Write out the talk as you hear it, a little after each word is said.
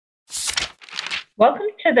Welcome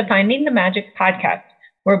to the Finding the Magic podcast,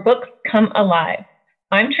 where books come alive.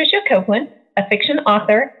 I'm Tricia Copeland, a fiction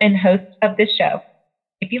author and host of this show.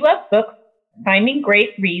 If you love books, finding great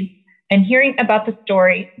reads, and hearing about the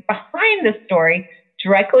story behind the story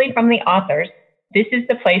directly from the authors, this is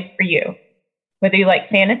the place for you. Whether you like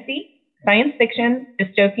fantasy, science fiction,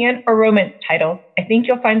 dystopian, or romance titles, I think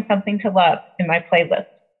you'll find something to love in my playlist.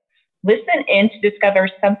 Listen in to discover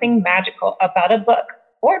something magical about a book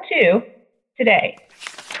or two today.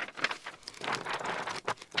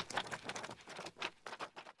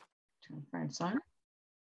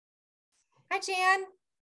 Hi, Jan.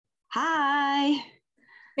 Hi.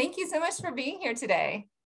 Thank you so much for being here today.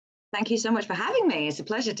 Thank you so much for having me. It's a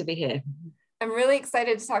pleasure to be here. I'm really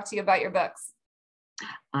excited to talk to you about your books.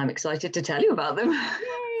 I'm excited to tell you about them.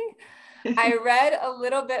 Yay. I read a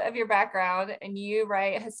little bit of your background and you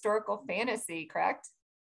write historical fantasy, correct?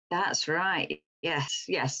 That's right.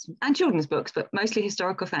 Yes. And children's books, but mostly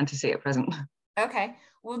historical fantasy at present. Okay.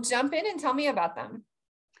 Well, jump in and tell me about them.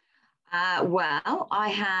 Well, I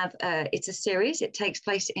have, it's a series. It takes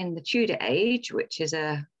place in the Tudor age, which is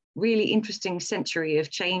a really interesting century of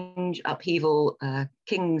change, upheaval,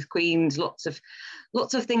 kings, queens, lots of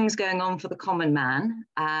things going on for the common man.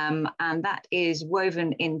 And that is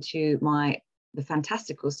woven into the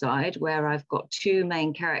fantastical side, where I've got two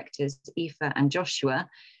main characters, Aoife and Joshua,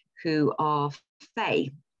 who are fae,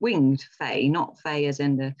 winged fae, not fae as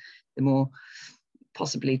in the more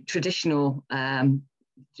possibly traditional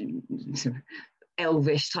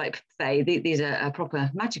elvish type fae. These are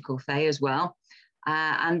proper magical fae as well.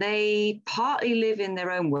 And they partly live in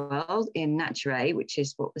their own world in Naturae, which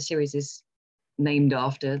is what the series is named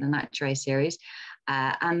after, the Naturae series.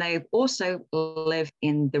 And they also live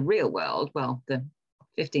in the real world, well, the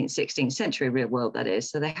 15th, 16th century real world, that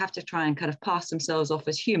is. So they have to try and kind of pass themselves off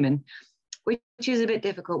as human, which is a bit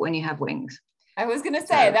difficult when you have wings. I was going to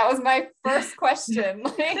say, that was my first question.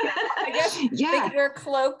 I guess they wear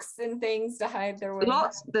cloaks and things to hide their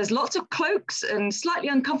wings. There's lots of cloaks and slightly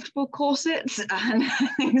uncomfortable corsets and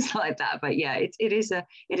things like that. But yeah, it is a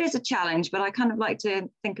challenge, but I kind of like to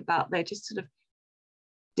think about they just sort of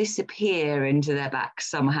disappear into their backs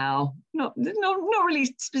somehow. Not really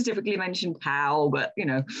specifically mentioned how, but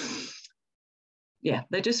yeah,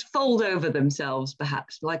 they just fold over themselves,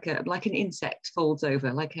 perhaps like an insect folds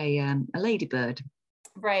over, like a ladybird.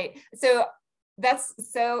 Right. So that's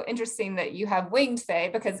so interesting that you have winged fae,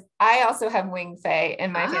 because I also have winged fae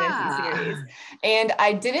in my fantasy series, and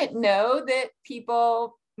I didn't know that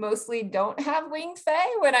people mostly don't have winged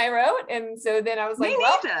fae when I wrote, and so then I was like,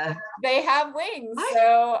 well, they have wings.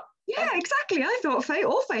 Yeah, exactly. I thought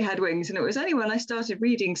all fae had wings, and it was only when I started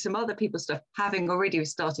reading some other people's stuff, having already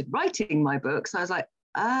started writing my books, I was like,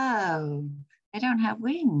 oh, they don't have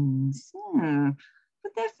wings.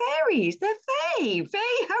 But they're fairies. They're fae.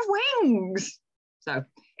 Fae have wings. So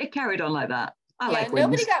it carried on like that. I like wings.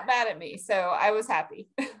 Nobody got mad at me, so I was happy.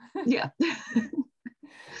 Yeah.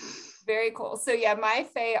 Very cool. So yeah, my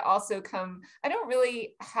fae also I don't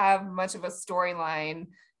really have much of a storyline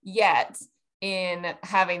yet in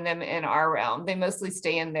having them in our realm. They mostly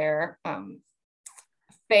stay in their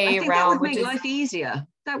fae realm. That would make life easier.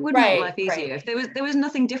 That would make life easier. If there was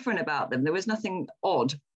nothing different about them, there was nothing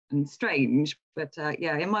odd and strange. But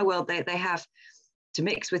in my world, they have to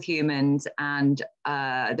mix with humans, and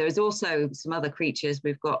there's also some other creatures.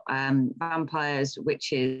 We've got vampires,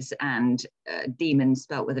 witches, and demons,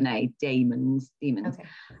 spelt with an A. Demons. Okay.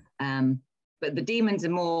 But the demons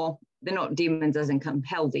are they're not demons as in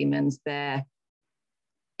hell demons. They're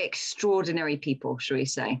extraordinary people, shall we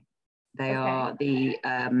say. They are the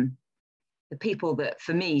people that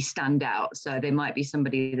for me stand out. So they might be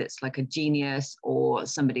somebody that's like a genius, or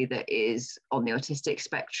somebody that is on the autistic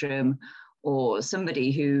spectrum, or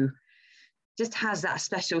somebody who just has that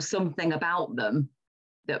special something about them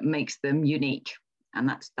that makes them unique. And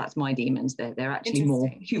that's my demons. They're actually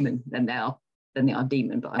more human than they are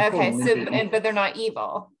demon. But but they're not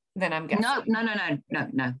evil. Then I'm guessing. No.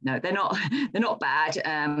 They're not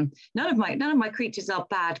bad. None of my creatures are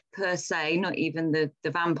bad per se. Not even the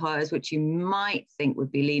vampires, which you might think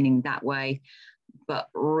would be leaning that way, but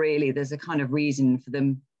really there's a kind of reason for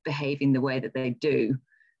them behaving the way that they do,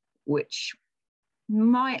 which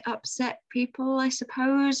might upset people, I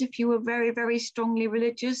suppose, if you were very, very strongly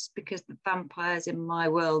religious, because the vampires in my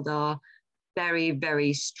world are very,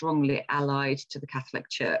 very strongly allied to the Catholic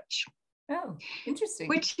Church. Oh, interesting.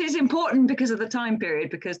 Which is important because of the time period,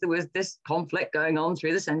 because there was this conflict going on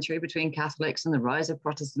through the century between Catholics and the rise of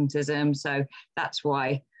Protestantism. So that's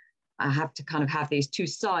why I have to kind of have these two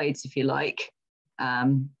sides, if you like.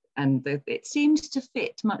 It seems to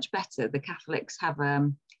fit much better. The Catholics have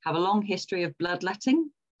have a long history of bloodletting.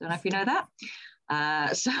 Don't know if you know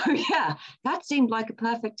that. So yeah, that seemed like a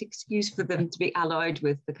perfect excuse for them to be allied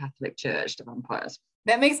with the Catholic Church, the vampires.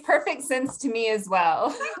 That makes perfect sense to me as well.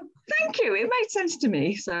 Thank you. It made sense to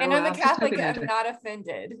me. So, and I'm a Catholic, I'm not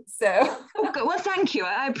offended. So, well, thank you.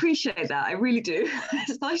 I appreciate that. I really do.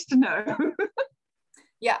 It's nice to know.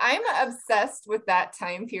 Yeah, I'm obsessed with that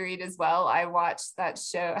time period as well. I watched that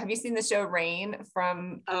show. Have you seen the show Reign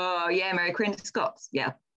from? Oh yeah, Mary Queen of Scots.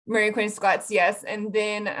 Yeah. Mary Queen of Scots, yes. And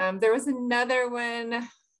then there was another one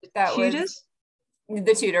that Tudors? was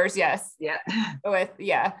the Tudors, yes. Yeah.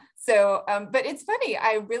 So, but it's funny.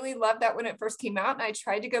 I really loved that when it first came out, and I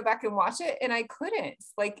tried to go back and watch it, and I couldn't.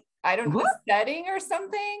 Like, the setting or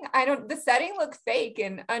something. The setting looked fake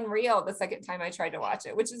and unreal the second time I tried to watch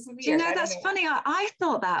it, which is weird. Do you know, that's funny. I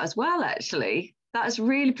thought that as well, actually. That is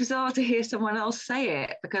really bizarre to hear someone else say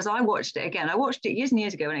it, because I watched it again. I watched it years and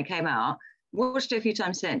years ago when it came out. Watched it a few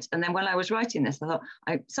times since, and then when I was writing this, I thought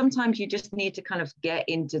sometimes you just need to kind of get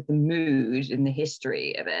into the mood and the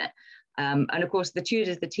history of it. And of course, the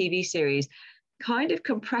Tudors, the TV series, kind of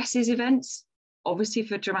compresses events, obviously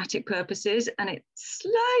for dramatic purposes, and it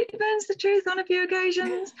slightly bends the truth on a few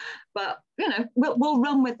occasions. But we'll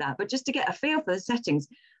run with that. But just to get a feel for the settings,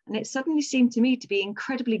 and it suddenly seemed to me to be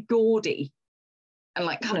incredibly gaudy and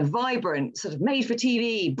like kind of vibrant, sort of made for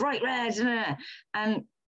TV, bright red, and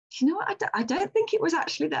you know what? I don't think it was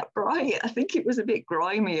actually that bright. I think it was a bit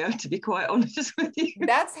grimier, to be quite honest with you.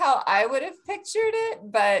 That's how I would have pictured it,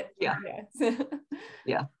 but yeah.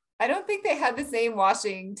 Yeah. I don't think they had the same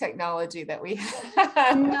washing technology that we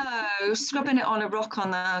had. No, scrubbing it on a rock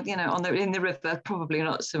in the river, probably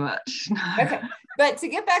not so much. No. Okay, but to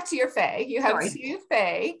get back to your fae, you have two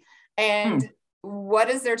fae, and what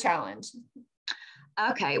is their challenge?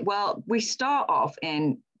 Okay, well, we start off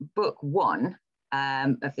in book 1.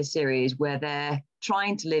 Of the series, where they're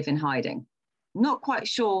trying to live in hiding. Not quite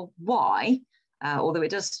sure why, although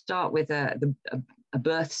it does start with a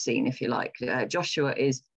birth scene, if you like. Joshua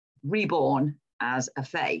is reborn as a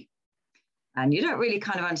fae, and you don't really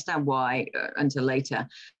kind of understand why until later.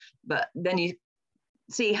 But then you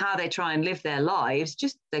see how they try and live their lives.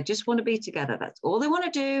 They just want to be together. That's all they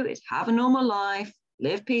want to do, is have a normal life,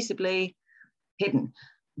 live peaceably, hidden.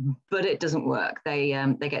 But it doesn't work. They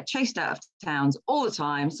get chased out of towns all the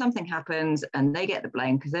time. Something happens and they get the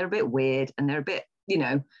blame because they're a bit weird and they're a bit,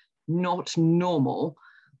 not normal.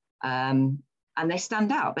 And they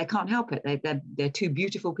stand out. They can't help it. They're two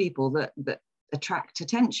beautiful people that attract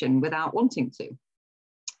attention without wanting to.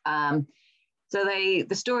 So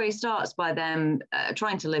the story starts by them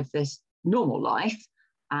trying to live this normal life,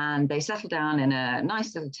 and they settle down in a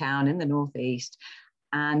nice little town in the northeast.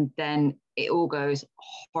 And then it all goes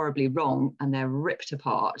horribly wrong, and they're ripped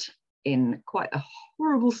apart in quite a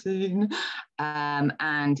horrible scene.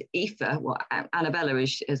 And Aoife, Annabella,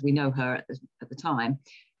 as we know her at the time,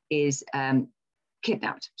 is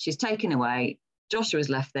kidnapped. She's taken away. Joshua's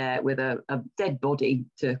left there with a dead body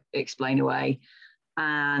to explain away.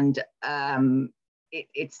 And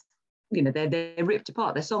it's they're ripped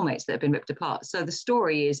apart. They're soulmates that have been ripped apart. So the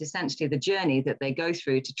story is essentially the journey that they go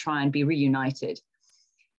through to try and be reunited.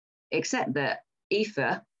 Except that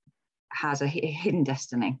Aoife has a hidden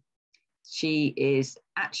destiny. She is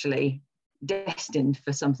actually destined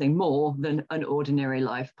for something more than an ordinary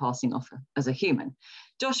life passing off as a human.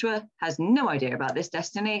 Joshua has no idea about this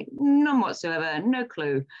destiny, none whatsoever, no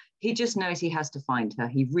clue. He just knows he has to find her.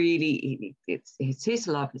 It's his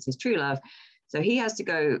love, it's his true love. So he has to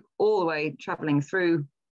go all the way, traveling through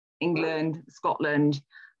England, Scotland,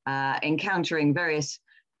 encountering various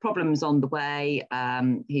problems on the way.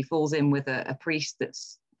 He falls in with a priest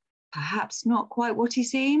that's perhaps not quite what he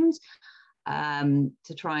seems,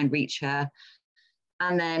 to try and reach her.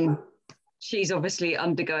 And then she's obviously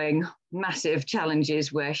undergoing massive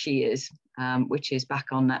challenges where she is, which is back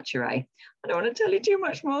on Naturae. I don't want to tell you too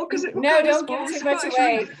much more because it don't give too much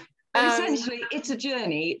away. But essentially, it's a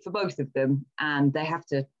journey for both of them, and they have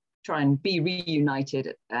to try and be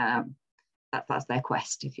reunited. That's their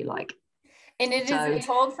quest, if you like. And is it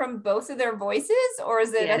told from both of their voices, or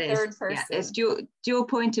is it a third person? Yeah, it's dual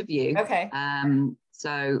point of view. Okay.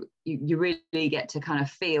 So you really get to kind of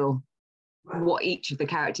feel what each of the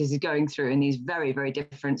characters is going through in these very, very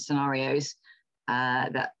different scenarios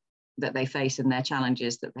that they face, and their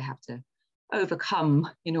challenges that they have to overcome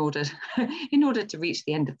in order to reach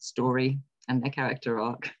the end of the story and their character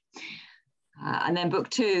arc. And then book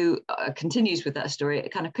 2 continues with that story.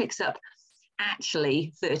 It kind of picks up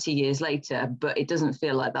actually 30 years later, but it doesn't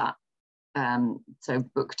feel like that. So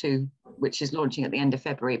book 2, which is launching at the end of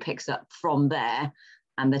February, picks up from there,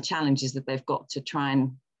 and the challenges that they've got to try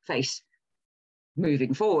and face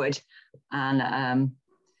moving forward. And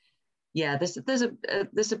yeah,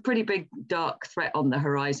 there's a pretty big dark threat on the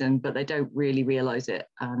horizon, but they don't really realize it,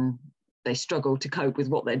 and they struggle to cope with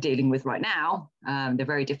what they're dealing with right now. They're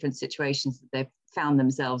very different situations that they've found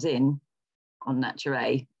themselves in on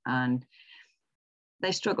Naturae, and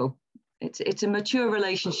they struggle. It's a mature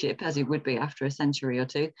relationship, as it would be after a century or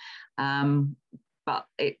two, but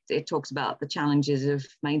it talks about the challenges of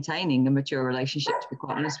maintaining a mature relationship, to be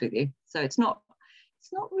quite honest with you. So it's not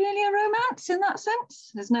really a romance in that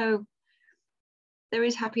sense. There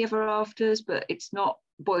is happy ever afters, but it's not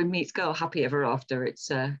boy meets girl happy ever after. It's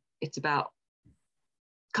about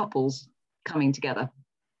couples coming together.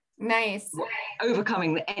 Nice.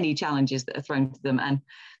 Overcoming any challenges that are thrown to them, and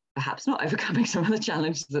perhaps not overcoming some of the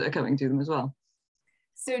challenges that are coming to them as well.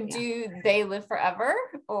 So do they live forever,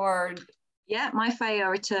 or? Yeah, my fae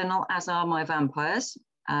are eternal, as are my vampires.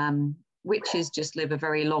 Witches just live a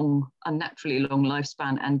very long, unnaturally long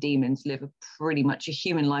lifespan, and demons live pretty much a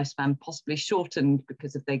human lifespan, possibly shortened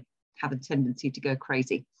because they have a tendency to go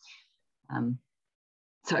crazy.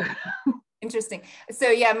 So interesting. So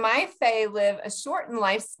yeah, my fae live a shortened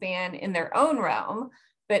lifespan in their own realm,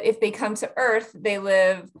 but if they come to Earth, they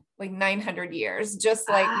live like 900 years, just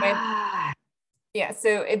like yeah.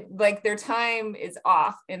 So it like their time is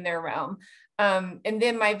off in their realm. And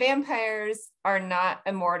then my vampires are not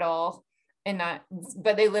immortal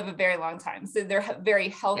but they live a very long time. So they're very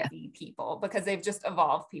healthy people because they've just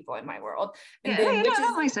evolved people in my world. And then witches,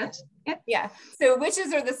 that makes sense. Yeah. So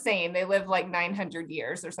witches are the same. They live like 900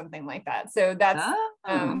 years or something like that. So that's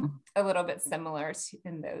a little bit similar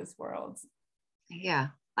in those worlds. Yeah.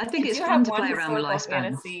 I think it's fun to play around with lifespan.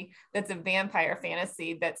 Fantasy that's a vampire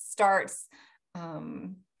fantasy that starts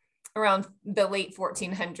around the late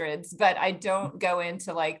 1400s, but I don't go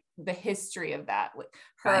into like the history of that.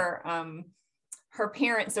 Her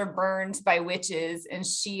parents are burned by witches, and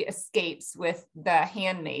she escapes with the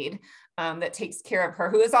handmaid that takes care of her,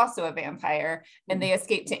 who is also a vampire, and they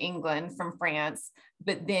escape to England from France.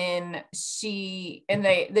 But then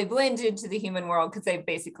they blend into the human world because they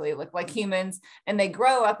basically look like humans, and they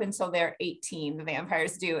grow up until they're 18, the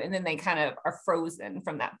vampires do, and then they kind of are frozen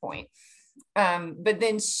from that point. But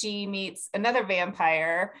then she meets another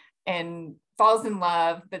vampire and falls in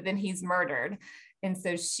love, but then he's murdered. And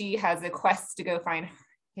so she has a quest to go find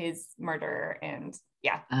his murderer. And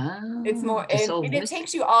yeah, it's more, and it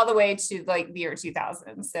takes you all the way to like the year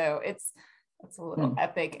 2000. So it's a little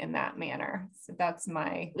epic in that manner. So that's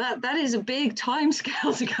my... That is a big time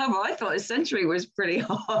scale to cover. I thought a century was pretty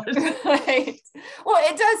hard. Right. Well,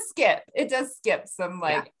 it does skip some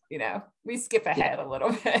like, we skip ahead a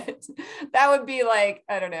little bit. That would be like,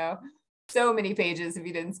 I don't know, so many pages if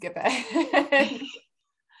you didn't skip ahead.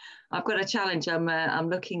 I've got a challenge. I'm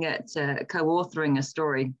looking at co-authoring a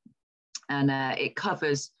story, and it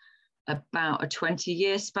covers about a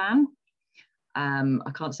 20-year span.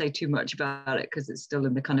 I can't say too much about it because it's still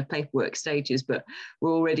in the kind of paperwork stages, but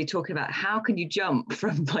we're already talking about how can you jump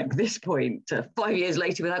from like this point to 5 years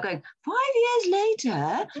later without going, 5 years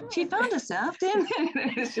later, she found herself in.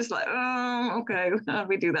 It's just like, oh, okay,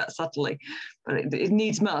 we do that subtly, but it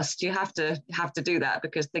needs must. You have to do that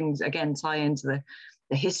because things, again, tie into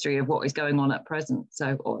the history of what is going on at present,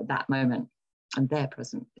 or at that moment. And their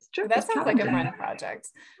present. It's true. That sounds like a fun project.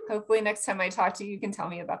 Hopefully next time I talk to you, you can tell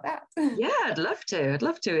me about that. Yeah, I'd love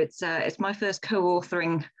to. It's my first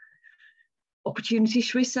co-authoring opportunity,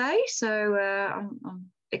 should we say? So I'm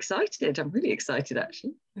excited. I'm really excited,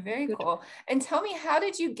 actually. Very cool. And tell me, how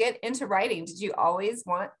did you get into writing? Did you always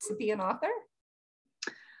want to be an author?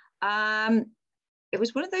 It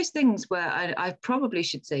was one of those things where I probably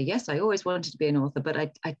should say, yes, I always wanted to be an author, but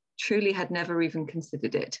I truly had never even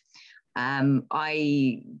considered it.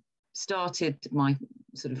 I started my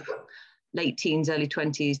sort of late teens, early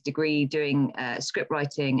 20s degree doing script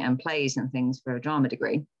writing and plays and things for a drama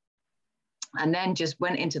degree. And then just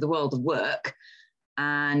went into the world of work.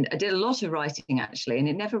 And I did a lot of writing, actually, and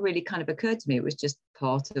it never really kind of occurred to me. It was just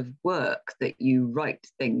part of work that you write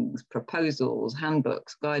things, proposals,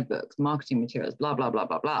 handbooks, guidebooks, marketing materials, blah, blah, blah,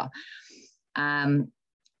 blah, blah.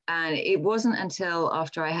 And it wasn't until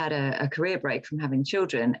after I had a career break from having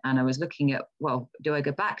children and I was looking at, well, do I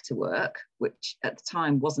go back to work, which at the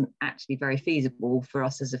time wasn't actually very feasible for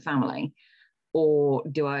us as a family, or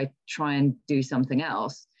do I try and do something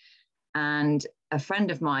else? And a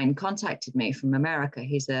friend of mine contacted me from America.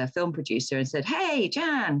 He's a film producer and said, hey,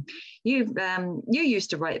 Jan, you used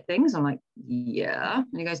to write things. I'm like, yeah.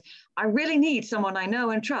 And he goes, I really need someone I know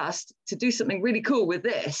and trust to do something really cool with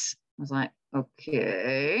this. I was like,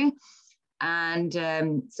 okay. And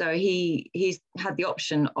so he's had the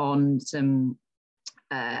option on some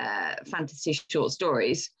fantasy short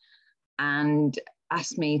stories and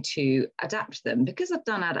asked me to adapt them because I've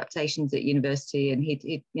done adaptations at university, and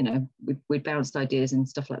he you know, we'd bounced ideas and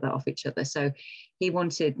stuff like that off each other. So he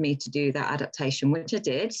wanted me to do that adaptation, which I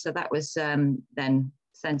did. So that was then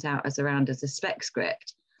sent out as a spec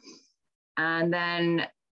script. And then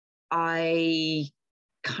I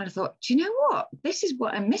kind of thought, do you know what? This is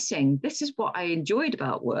what I'm missing. This is what I enjoyed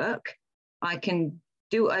about work. I can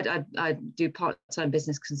do, I do part-time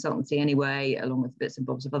business consultancy anyway, along with bits and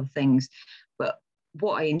bobs of other things. But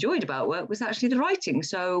what I enjoyed about work was actually the writing.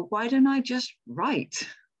 So why don't I just write?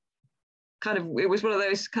 Kind of, it was one of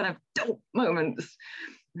those kind of dope moments.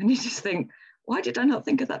 And you just think, why did I not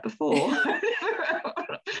think of that before?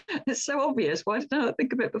 It's so obvious. Why did I not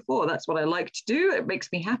think of it before? That's what I like to do. It makes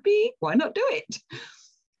me happy. Why not do it?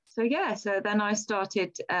 So yeah, so then I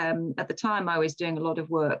started, at the time I was doing a lot of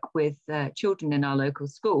work with children in our local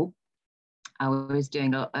school. I was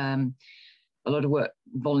doing a lot of work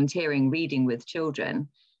volunteering, reading with children,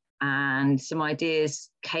 and some ideas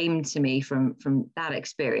came to me from that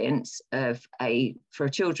experience for a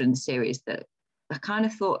children's series that I kind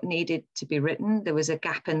of thought needed to be written. There was a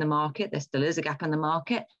gap in the market. There still is a gap in the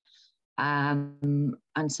market. And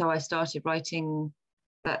so I started writing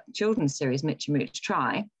that children's series, Mitch and Mooch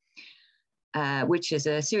Try, which is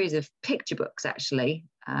a series of picture books, actually,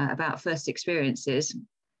 about first experiences.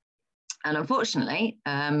 And unfortunately,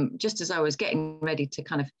 just as I was getting ready to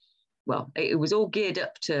kind of, well, it was all geared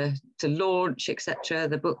up to launch, etc.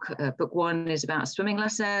 The book 1 is about swimming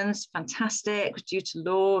lessons, fantastic, due to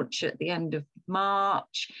launch at the end of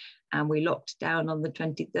March. And we locked down on the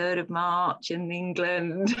 23rd of March in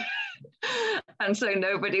England. And so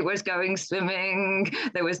nobody was going swimming.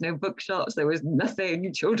 There was no bookshops. There was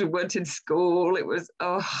nothing. Children weren't in school. It was,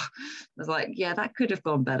 I was like, yeah, that could have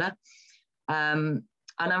gone better. And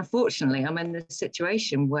unfortunately, I'm in this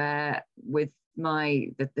situation where with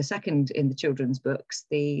the second in the children's books,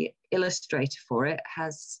 the illustrator for it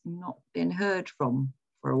has not been heard from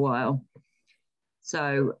for a while.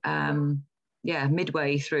 So yeah,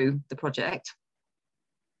 midway through the project.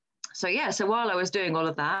 So yeah, so while I was doing all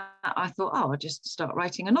of that, I thought, I'll just start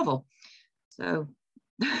writing a novel. So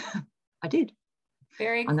I did.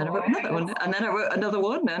 Very cool. And then I wrote another one, and then I wrote another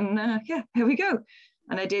one, and yeah, here we go.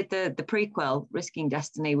 And I did the prequel, Risking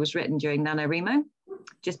Destiny, was written during NaNoWriMo,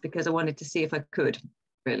 just because I wanted to see if I could,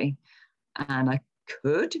 really. And I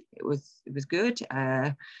could. It was good.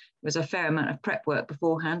 It was a fair amount of prep work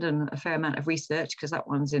beforehand and a fair amount of research, because that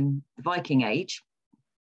one's in the Viking Age.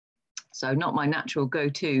 So not my natural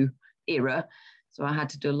go-to era. So I had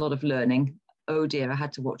to do a lot of learning. Oh dear, I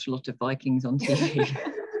had to watch a lot of Vikings on TV.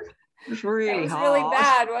 It was really hard. Really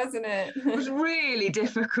bad, wasn't it? It was really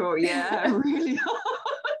difficult, yeah, really hard.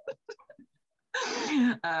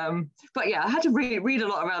 But yeah, I had to read a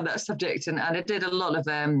lot around that subject, and I did a lot of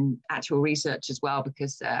actual research as well,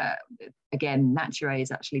 because again, Naturae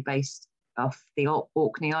is actually based off the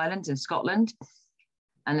Orkney Islands in Scotland,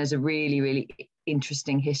 and there's a really, really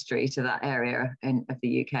interesting history to that area of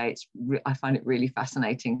the UK. I find it really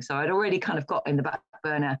fascinating. So I'd already kind of got in the back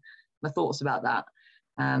burner my thoughts about that.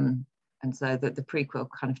 And so the prequel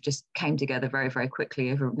kind of just came together very, very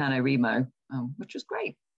quickly over NaNoWriMo, which was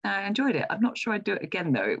great. I enjoyed it. I'm not sure I'd do it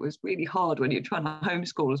again, though. It was really hard when you're trying to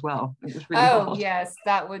homeschool as well. It was really hard. Oh, yes,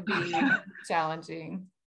 that would be challenging.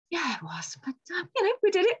 Yeah, it was. But, we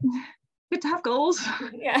did it. Good to have goals.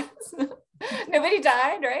 Yes. Nobody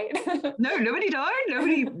died, right? No, nobody died.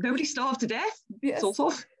 Nobody starved to death. Yes. Sort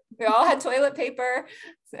of. We all had toilet paper.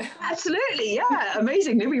 So. Absolutely, yeah.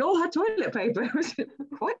 Amazingly, we all had toilet paper. It was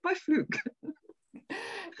quite by fluke.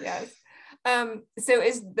 Yes. So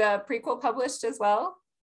is the prequel published as well?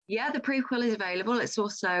 Yeah, the prequel is available. It's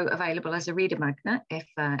also available as a reader magnet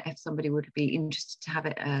if somebody would be interested to have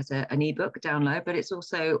it as an ebook download, but it's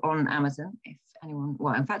also on Amazon if anyone,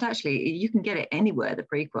 well, in fact, actually, you can get it anywhere, the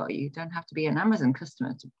prequel. You don't have to be an Amazon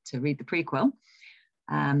customer to read the prequel.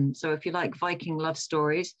 So if you like Viking love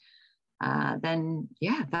stories, then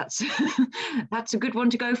yeah, that's that's a good one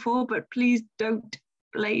to go for, but please don't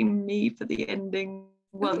blame me for the ending.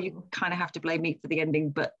 Well, you kind of have to blame me for the ending,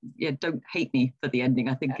 but yeah, don't hate me for the ending,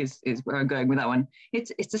 I think is where I'm going with that one.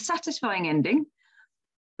 It's a satisfying ending,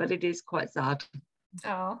 but it is quite sad.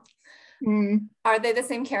 Oh. Are they the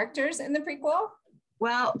same characters in the prequel?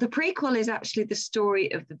 Well, the prequel is actually the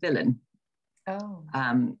story of the villain. Oh.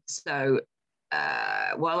 So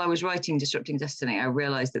while I was writing Disrupting Destiny, I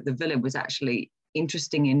realized that the villain was actually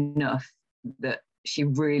interesting enough that she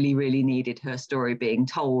really, really needed her story being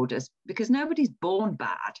told, because nobody's born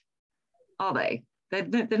bad, are they? They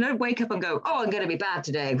don't wake up and go, oh, I'm going to be bad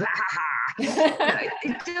today.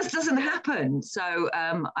 It just doesn't happen. So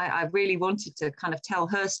I really wanted to kind of tell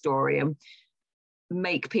her story and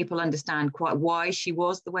make people understand quite why she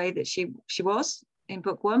was the way that she was in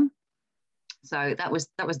book one. So that was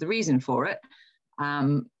the reason for it.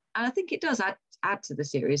 And I think it does add to the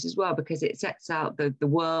series as well, because it sets out the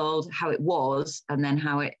world, how it was, and then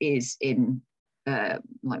how it is in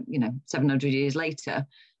 700 years later,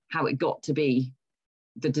 how it got to be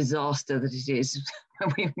the disaster that it is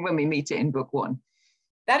when we meet it in book one.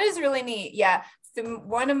 That is really neat. Yeah. So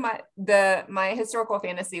one of my historical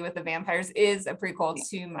fantasy with the vampires is a prequel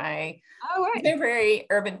to my contemporary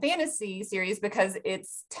urban fantasy series, because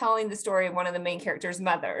it's telling the story of one of the main characters'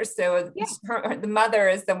 mothers. So the mother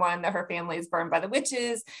is the one that her family is burned by the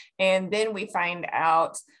witches. And then we find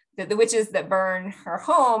out that the witches that burn her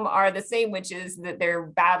home are the same witches that they're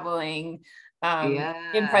battling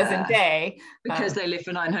in present day. Because they live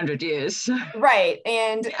for 900 years. Right.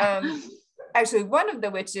 And actually, one of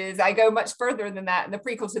the witches, I go much further than that. In the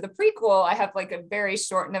prequel to the prequel, I have like a very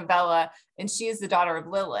short novella, and she's the daughter of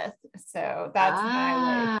Lilith. So that's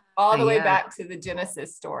my way, all the way back to the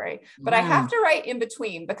Genesis story. But I have to write in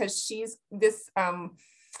between, because she's this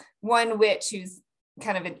one witch who's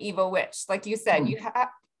kind of an evil witch. Like you said,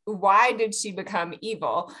 why did she become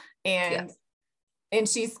evil? And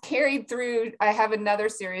she's carried through. I have another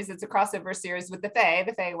series. It's a crossover series with the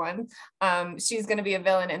Fae one. She's going to be a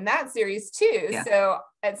villain in that series too. Yeah. So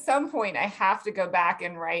at some point I have to go back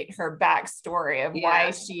and write her backstory of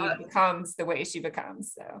why she becomes the way she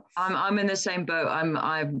becomes. So I'm in the same boat.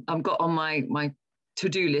 I'm got on my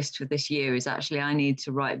to-do list for this year is actually I need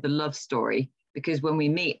to write the love story, because when we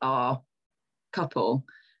meet our couple,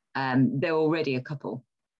 they're already a couple.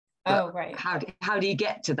 But right. How do you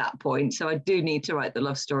get to that point? So I do need to write the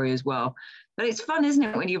love story as well. But it's fun, isn't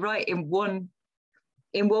it, when you write in one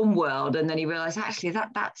world and then you realize actually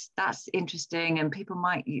that's interesting, and people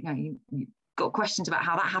might, you got questions about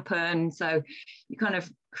how that happened. So you kind of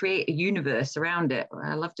create a universe around it.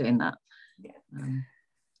 I love doing that. Yeah.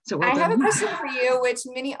 So I have a question for you, which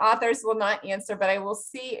many authors will not answer, but I will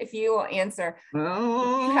see if you will answer.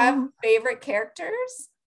 Oh. Do you have favorite characters?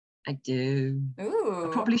 I do. Ooh.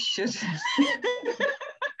 I probably should.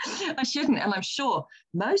 I shouldn't. And I'm sure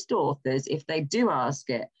most authors, if they do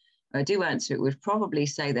ask it or do answer it, would probably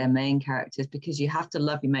say their main characters, because you have to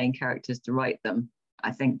love your main characters to write them.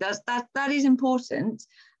 I think that is important.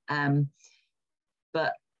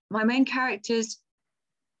 But my main characters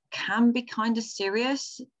can be kind of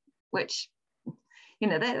serious, which,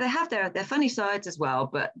 they have their funny sides as well,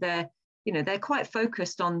 but they're quite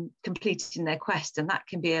focused on completing their quest, and that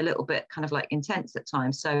can be a little bit kind of like intense at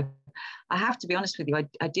times. So I have to be honest with you,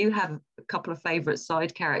 I do have a couple of favorite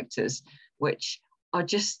side characters, which are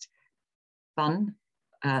just fun.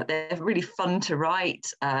 They're really fun to write.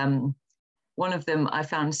 One of them I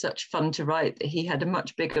found such fun to write that he had a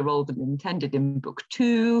much bigger role than intended in book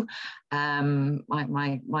 2.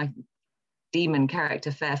 My demon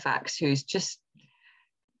character, Fairfax, he's just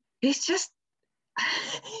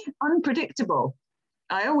unpredictable.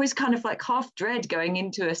 I always kind of like half dread going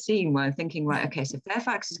into a scene where I'm thinking, right, okay, so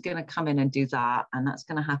Fairfax is going to come in and do that, and that's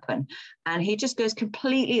going to happen. And he just goes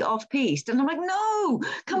completely off piste. And I'm like, no,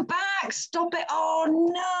 come back, stop it.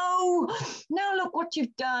 Oh, no, look what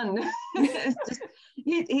you've done. It's just,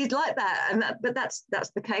 he's like that. But that's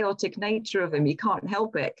the chaotic nature of him. You can't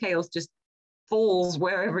help it. Chaos just falls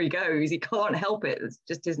wherever he goes. He can't help it. It's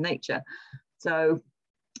just his nature. So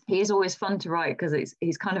he is always fun to write, because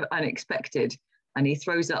he's kind of unexpected, and he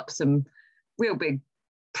throws up some real big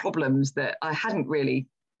problems that I hadn't really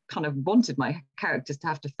kind of wanted my characters to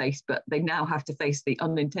have to face, but they now have to face the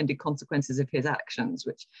unintended consequences of his actions,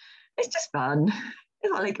 which is just fun.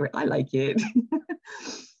 I like it.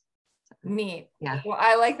 Neat. Yeah. Well,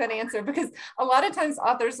 I like that answer, because a lot of times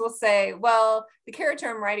authors will say, well, the character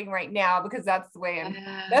I'm writing right now, because that's the way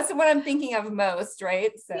that's what I'm thinking of most,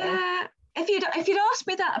 right? So yeah. If you'd asked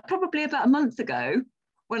me that probably about a month ago,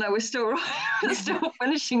 when I was still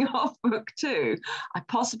finishing off book 2, I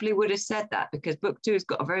possibly would have said that, because book 2 has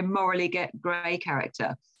got a very morally grey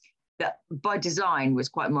character that by design was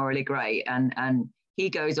quite morally grey, and he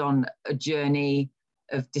goes on a journey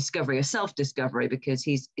of discovery, a self-discovery, because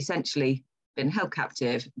he's essentially been held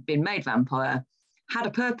captive, been made vampire, had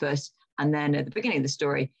a purpose, and then at the beginning of the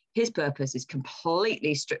story, his purpose is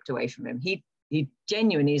completely stripped away from him. He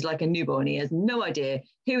genuinely is like a newborn. He has no idea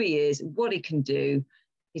who he is, what he can do.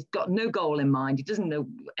 He's got no goal in mind. He doesn't know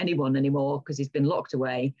anyone anymore because he's been locked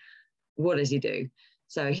away. What does he do?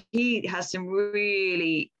 So he has some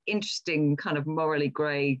really interesting kind of morally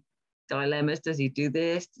grey dilemmas. Does he do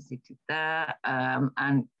this? Does he do that?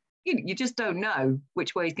 And you just don't know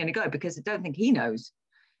which way he's going to go, because I don't think he knows.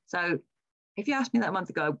 So if you asked me that a month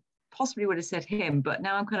ago, I possibly would have said him, but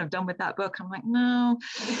now I'm kind of done with that book. I'm like, no,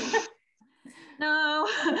 no,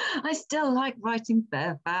 I still like writing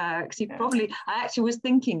Fairfax. I actually was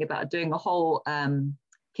thinking about doing a whole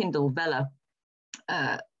Kindle Vella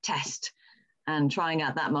test and trying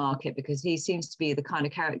out that market, because he seems to be the kind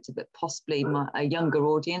of character that possibly a younger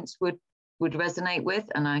audience would resonate with.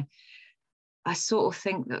 And I sort of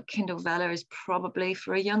think that Kindle Vella is probably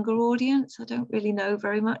for a younger audience. I don't really know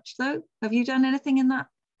very much though. Have you done anything in that?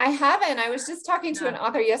 I haven't. I was just talking to an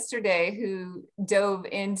author yesterday who dove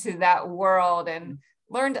into that world and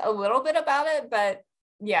learned a little bit about it, but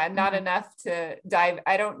yeah, not enough to dive.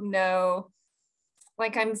 I don't know.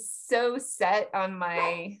 Like, I'm so set on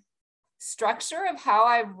my structure of how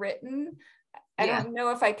I've written. I don't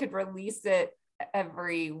know if I could release it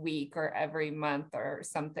every week or every month or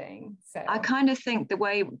something. So I kind of think the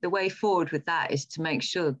way forward with that is to make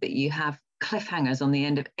sure that you have cliffhangers on the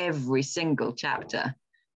end of every single chapter.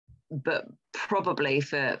 But probably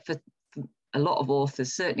for a lot of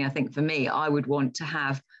authors, certainly I think for me, I would want to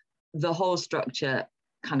have the whole structure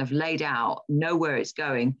kind of laid out, know where it's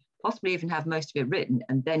going, possibly even have most of it written,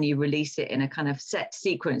 and then you release it in a kind of set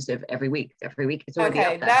sequence of every week. It's already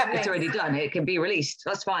up there. It's already done. It can be released.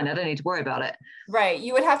 That's fine. I don't need to worry about it. Right.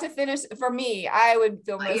 You would have to finish. For me, I would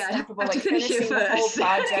feel most comfortable like finishing the whole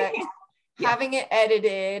project, having it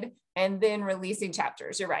edited, and then releasing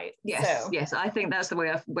chapters. You're right. Yes. I think that's the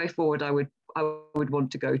way forward I would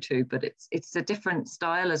want to go to, but it's a different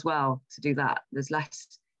style as well to do that. There's less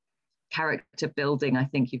character building. I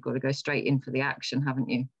think you've got to go straight in for the action, haven't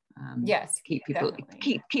you? Yes. To keep people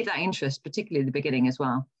keep that interest, particularly at the beginning as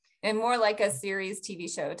well. And more like a series TV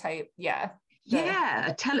show type. Yeah.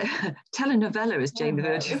 A telenovela, as Jane the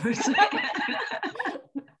Virgin would say.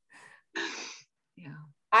 Yeah.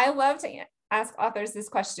 I love to ask authors this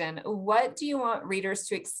question. What do you want readers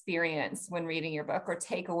to experience when reading your book, or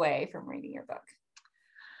take away from reading your book?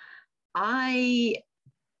 I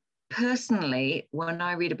personally, when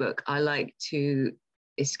I read a book, I like to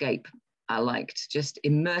escape. I like to just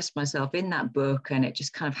immerse myself in that book, and it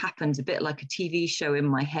just kind of happens a bit like a TV show in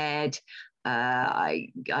my head. I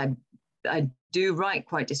do write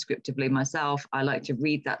quite descriptively myself. I like to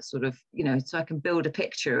read that sort of, so I can build a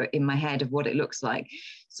picture in my head of what it looks like.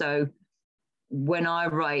 So when I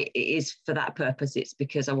write, it is for that purpose. It's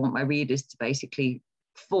because I want my readers to basically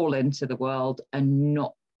fall into the world and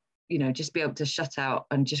not, just be able to shut out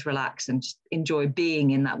and just relax and just enjoy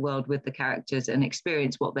being in that world with the characters and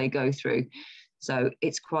experience what they go through. So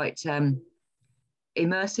it's quite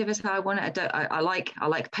immersive is how I want it. I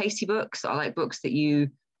like pacey books. I like books that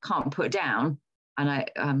you can't put down.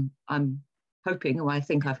 And I'm hoping, or I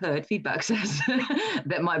think I've heard feedback says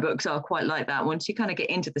that my books are quite like that. Once you kind of get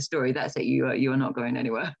into the story, that's it. You are not going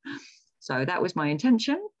anywhere. So that was my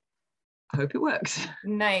intention. I hope it works.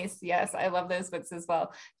 Nice. Yes, I love those books as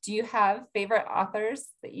well. Do you have favorite authors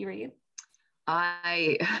that you read?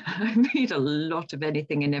 I read a lot of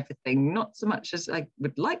anything and everything, not so much as I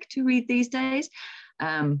would like to read these days.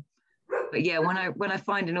 But yeah, when I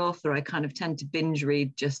find an author, I kind of tend to binge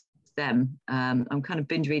read just them. I'm kind of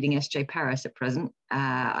binge reading S.J. Paris at present.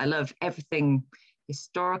 I love everything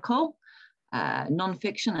historical,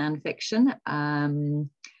 non-fiction and fiction.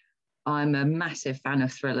 I'm a massive fan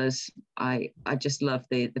of thrillers. I just love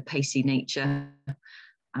the pacey nature.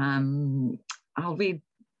 I'll read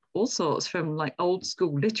all sorts, from like old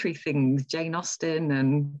school literary things, Jane Austen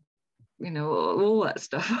and all that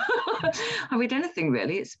stuff. I read anything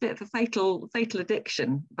really. It's a bit of a fatal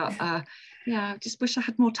addiction, but I just wish I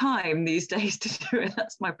had more time these days to do it.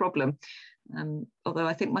 That's my problem. Although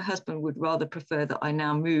I think my husband would rather prefer that I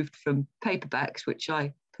now moved from paperbacks, which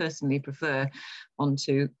I personally prefer,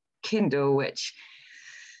 onto Kindle, which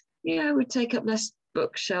would take up less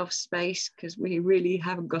bookshelf space, because we really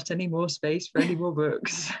haven't got any more space for any more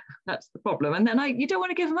books. That's the problem. And then you don't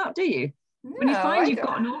want to give them up, do you? No, when you find you've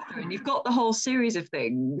got an author and you've got the whole series of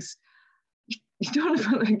things, you don't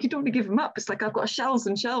want to give them up. It's like I've got shelves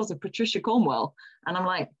and shelves of Patricia Cornwell, and I'm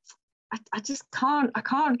like, I just can't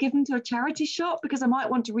give them to a charity shop, because I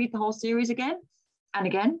might want to read the whole series again and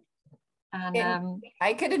again. And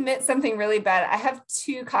I could admit something really bad. I have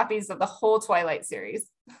 2 copies of the whole Twilight series.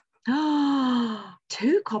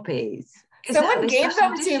 2 copies. Someone gave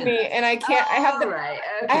them to me, and I can't.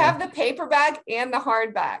 I have the paperback and the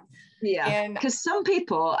hardback. Yeah, because some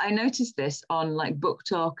people, I noticed this on like Book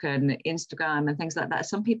Talk and Instagram and things like that.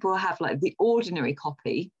 Some people have like the ordinary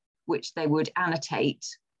copy, which they would annotate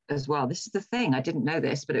as well. This is the thing, I didn't know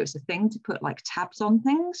this, but it was a thing to put like tabs on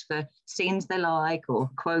things for scenes they like or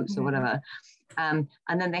quotes or whatever. And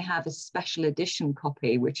then they have a special edition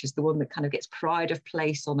copy, which is the one that kind of gets pride of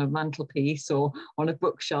place on a mantelpiece or on a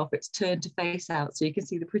bookshelf. It's turned to face out so you can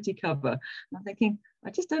see the pretty cover. And I'm thinking, I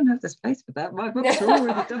just don't have the space for that. My books are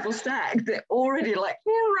already double stacked. They're already like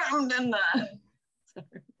rammed in there. So.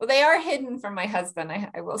 Well, they are hidden from my husband.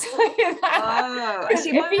 I will tell you that. Oh, I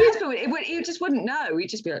see. My husband, he just wouldn't know. He'd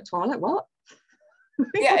just be like, Twilight, what?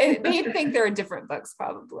 Yeah, he'd think there are different books,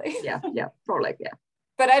 probably. Yeah, probably, yeah.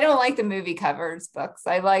 But I don't like the movie covers books.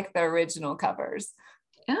 I like the original covers.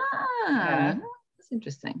 That's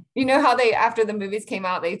interesting. You know how they, after the movies came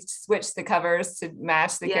out, they switched the covers to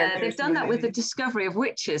match the characters? Yeah, they've done that with the Discovery of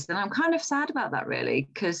Witches, and I'm kind of sad about that, really,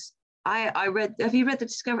 because I read. Have you read the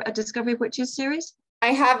Discovery of Witches series?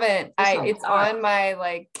 I haven't. It's on my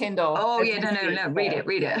like Kindle. Oh yeah, no. Read it.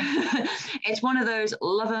 It's one of those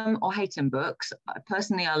love them or hate them books.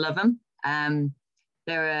 Personally, I love them.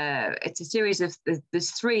 It's a series of there's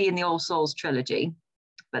 3 in the All Souls trilogy,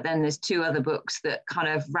 but then there's 2 other books that kind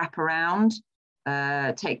of wrap around,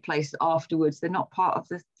 take place afterwards. They're not part of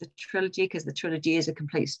the trilogy because the trilogy is a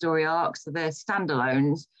complete story arc, so they're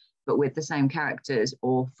standalones but with the same characters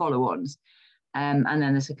or follow-ons, and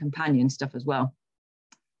then there's a companion stuff as well.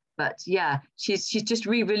 But yeah, she's just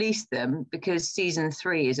re-released them because season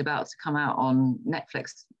 3 is about to come out on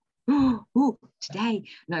Netflix. Ooh, today.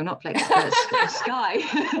 No, not Netflix, Sky.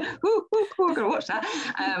 We're gonna watch that.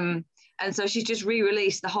 And so she's just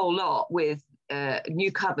re-released the whole lot with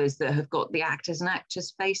new covers that have got the actors and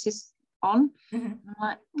actress faces on. I'm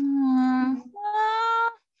like,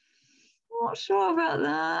 not sure about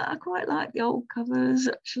that. I quite like the old covers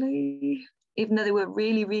actually, even though they were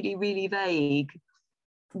really, really, really vague.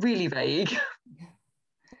 Really vague.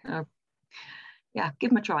 Yeah, give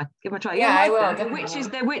them a try. Yeah, I will. They're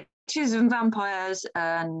witches and vampires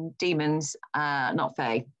and demons, not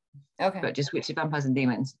fae. Okay. But just witches, vampires, and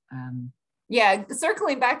demons. Yeah,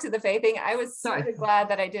 circling back to the fae thing, I was so glad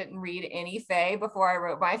that I didn't read any fae before I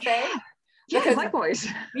wrote my fae. Yeah, likewise.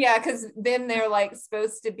 Yeah, because then they're like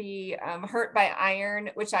supposed to be hurt by iron,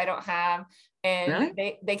 which I don't have, and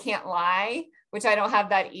really? they can't lie, which I don't have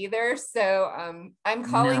that either. So I'm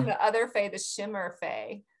calling the other fae the Shimmer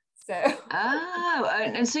fae. So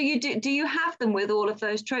and so you do you have them with all of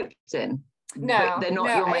those tropes in? No, they're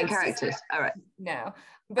not your main characters. All right. No,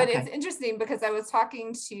 but it's interesting because I was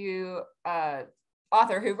talking to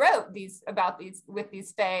author who wrote these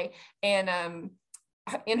fae, and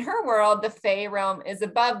in her world, the fae realm is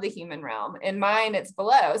above the human realm. In mine, it's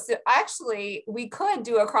below. So actually, we could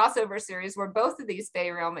do a crossover series where both of these fae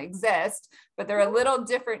realm exist, but they're a little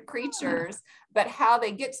different creatures. But how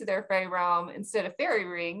they get to their fae realm, instead of fairy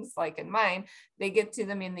rings, like in mine, they get to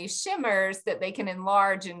them in these shimmers that they can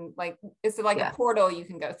enlarge, and like it's like a portal you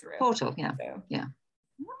can go through. Portal, yeah. So. Yeah.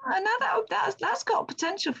 And now that's got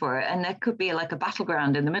potential for it, and there could be like a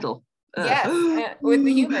battleground in the middle. Yes, with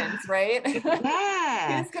the humans, right?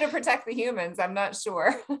 Yeah. Who's going to protect the humans? I'm not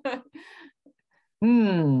sure. Her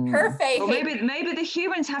fae. Well, maybe the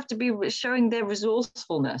humans have to be showing their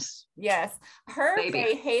resourcefulness. Yes, her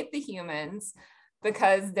fae hate the humans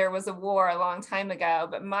because there was a war a long time ago.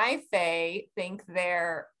 But my fae think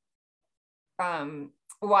they're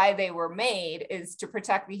why they were made is to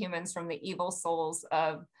protect the humans from the evil souls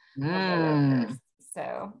of the workers.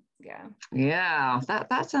 So. Yeah,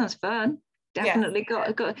 that sounds fun. Definitely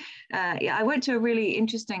got I went to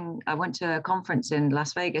a conference in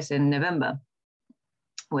Las Vegas in November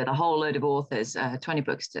with a whole load of authors, 20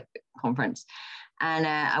 books conference, and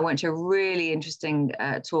I went to a really interesting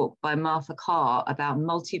talk by Martha Carr about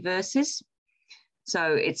multiverses.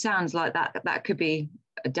 So it sounds like that could be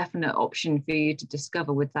a definite option for you to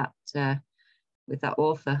discover with that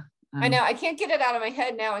author. I know, I can't get it out of my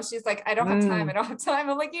head now. And she's like, I don't have time.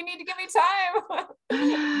 I'm like, you need to give me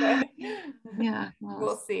time. Yeah.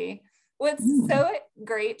 We'll see. Well, it's so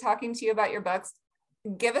great talking to you about your books.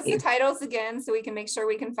 Give us the titles again so we can make sure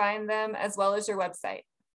we can find them, as well as your website.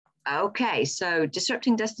 Okay, so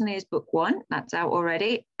Disrupting Destiny is book 1. That's out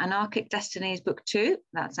already. Anarchic Destiny is book 2.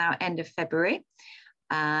 That's out end of February.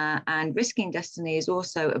 And Risking Destiny is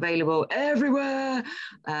also available everywhere.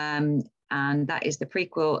 And that is the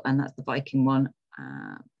prequel, and that's the Viking one.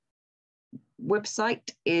 Website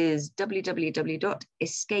is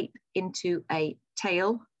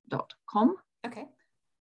www.escapeintoatale.com. Okay.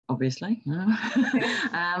 Obviously.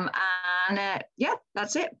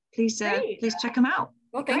 That's it. Please check them out.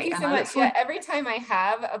 Well, thank you so much. Yeah, every time I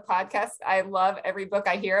have a podcast, I love every book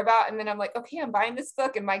I hear about, and then I'm like, okay, I'm buying this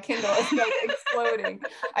book, and my Kindle is like exploding.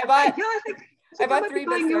 I bought 3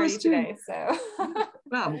 books already today, so.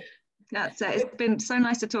 Well, it's been so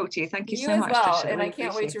nice to talk to you. Thank you so much, well, Tricia. and Really I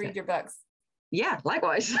can't wait to read your books. Yeah,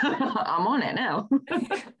 likewise. I'm on it now.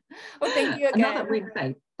 Well, thank you again. Another Winged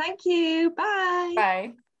Fae. Thank you. Bye.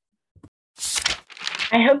 Bye.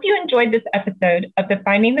 I hope you enjoyed this episode of the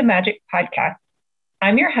Finding the Magic podcast.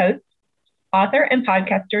 I'm your host, author and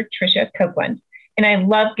podcaster Tricia Copeland, and I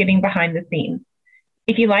love getting behind the scenes.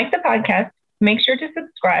 If you like the podcast, make sure to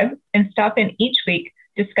subscribe and stop in each week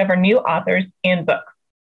to discover new authors and books.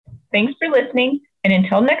 Thanks for listening, and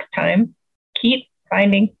until next time, keep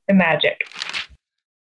finding the magic.